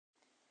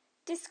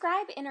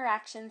Describe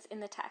interactions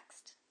in the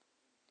text.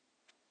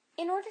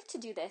 In order to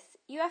do this,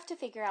 you have to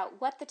figure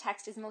out what the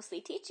text is mostly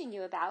teaching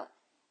you about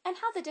and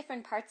how the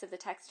different parts of the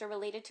text are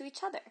related to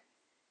each other.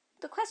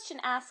 The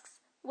question asks,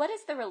 what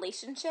is the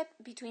relationship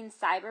between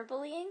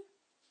cyberbullying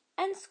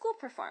and school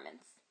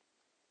performance?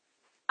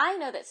 I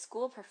know that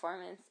school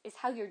performance is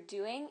how you're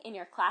doing in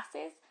your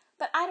classes,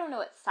 but I don't know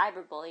what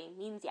cyberbullying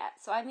means yet,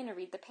 so I'm going to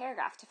read the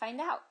paragraph to find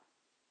out.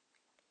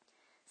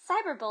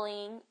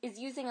 Cyberbullying is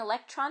using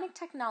electronic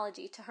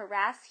technology to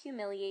harass,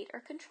 humiliate, or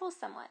control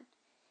someone.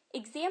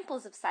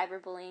 Examples of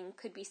cyberbullying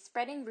could be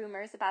spreading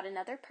rumors about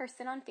another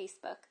person on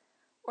Facebook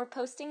or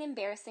posting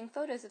embarrassing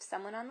photos of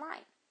someone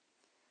online.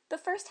 The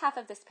first half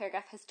of this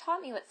paragraph has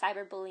taught me what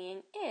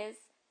cyberbullying is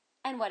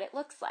and what it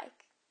looks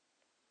like.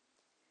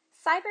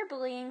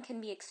 Cyberbullying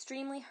can be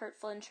extremely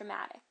hurtful and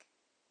traumatic.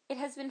 It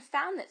has been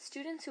found that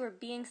students who are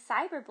being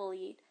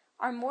cyberbullied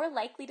are more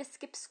likely to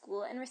skip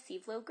school and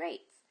receive low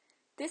grades.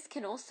 This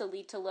can also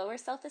lead to lower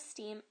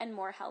self-esteem and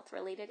more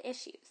health-related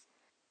issues.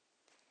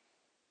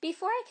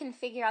 Before I can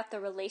figure out the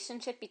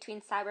relationship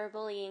between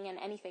cyberbullying and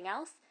anything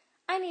else,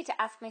 I need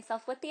to ask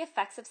myself what the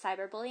effects of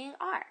cyberbullying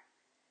are.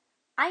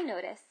 I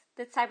notice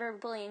that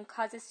cyberbullying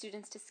causes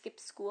students to skip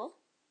school,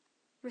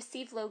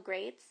 receive low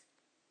grades,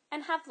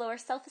 and have lower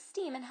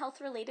self-esteem and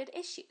health-related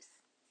issues.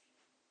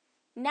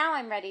 Now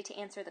I'm ready to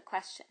answer the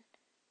question.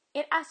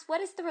 It asks, what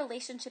is the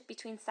relationship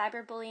between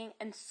cyberbullying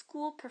and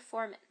school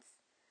performance?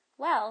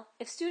 Well,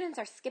 if students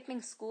are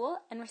skipping school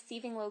and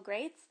receiving low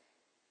grades,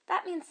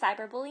 that means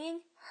cyberbullying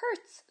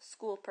hurts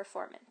school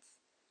performance.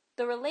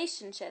 The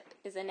relationship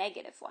is a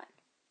negative one.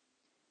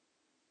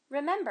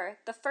 Remember,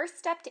 the first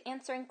step to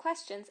answering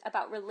questions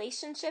about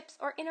relationships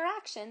or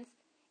interactions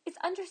is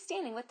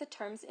understanding what the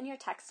terms in your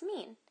text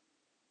mean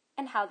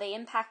and how they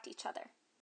impact each other.